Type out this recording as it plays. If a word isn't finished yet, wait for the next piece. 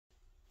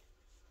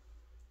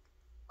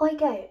Oi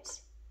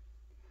goat.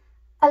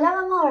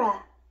 Aloha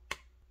mora.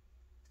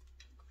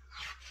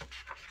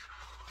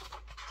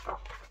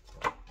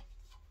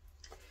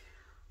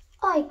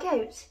 Oi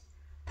goat,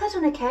 put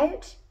on a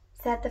coat,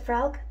 said the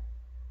frog.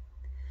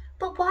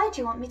 But why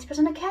do you want me to put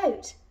on a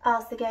coat?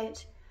 Asked the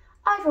goat.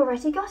 I've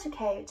already got a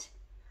coat,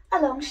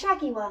 a long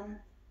shaggy one.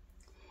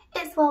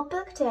 It's World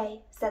Book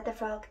Day, said the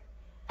frog.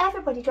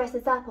 Everybody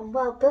dresses up on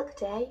World Book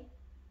Day.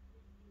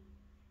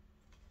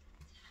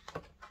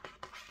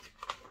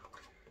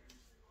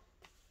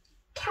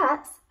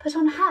 Cats put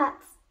on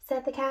hats,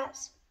 said the cat.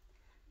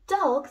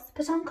 Dogs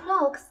put on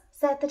clogs,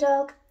 said the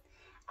dog.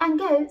 And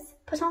goats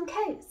put on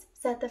coats,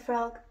 said the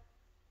frog.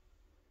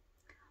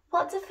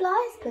 What do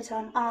flies put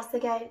on? Asked the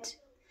goat.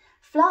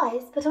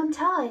 Flies put on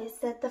ties,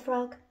 said the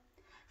frog.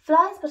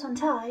 Flies put on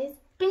ties,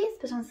 bees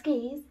put on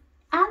skis,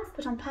 ants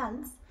put on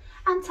pants,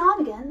 and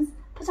ptarmigans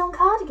put on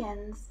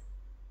cardigans.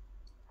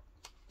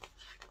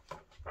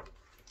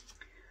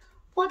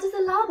 What does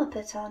a llama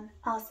put on?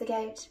 Asked the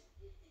goat.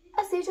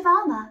 A suit of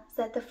armour,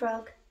 said the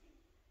frog.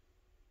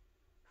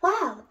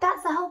 Wow,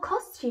 that's a whole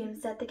costume,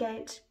 said the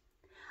goat.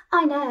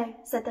 I know,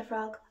 said the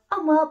frog.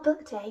 On World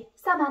Book Day,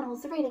 some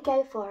animals really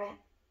go for it.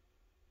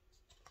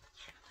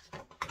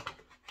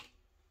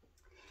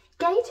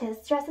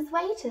 Gators dress as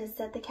waiters,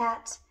 said the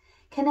cat.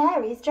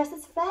 Canaries dress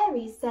as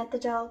fairies, said the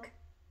dog.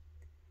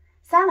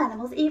 Some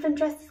animals even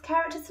dress as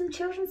characters from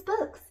children's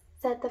books,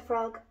 said the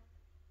frog.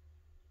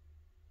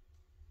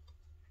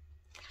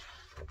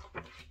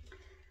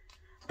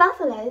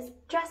 Buffaloes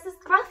dress as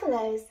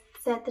Gruffalos,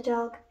 said the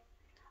dog.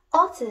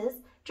 Otters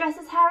dress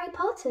as Harry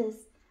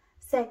Potters,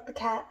 said the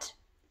cat.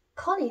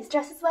 Collies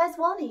dress as Where's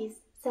Wally's,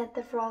 said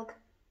the frog.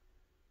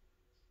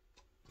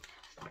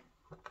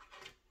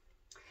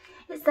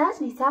 It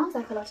certainly sounds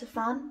like a lot of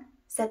fun,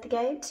 said the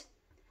goat.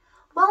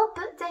 World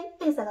Book Day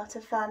is a lot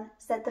of fun,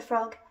 said the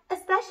frog,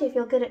 especially if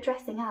you're good at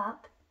dressing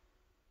up.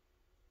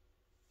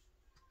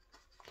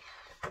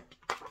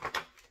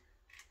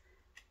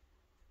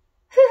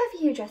 Who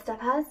have you dressed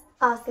up as?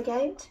 Asked the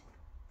goat.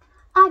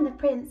 I'm the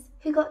prince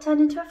who got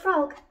turned into a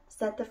frog,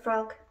 said the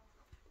frog.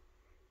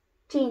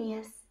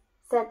 Genius,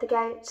 said the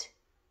goat.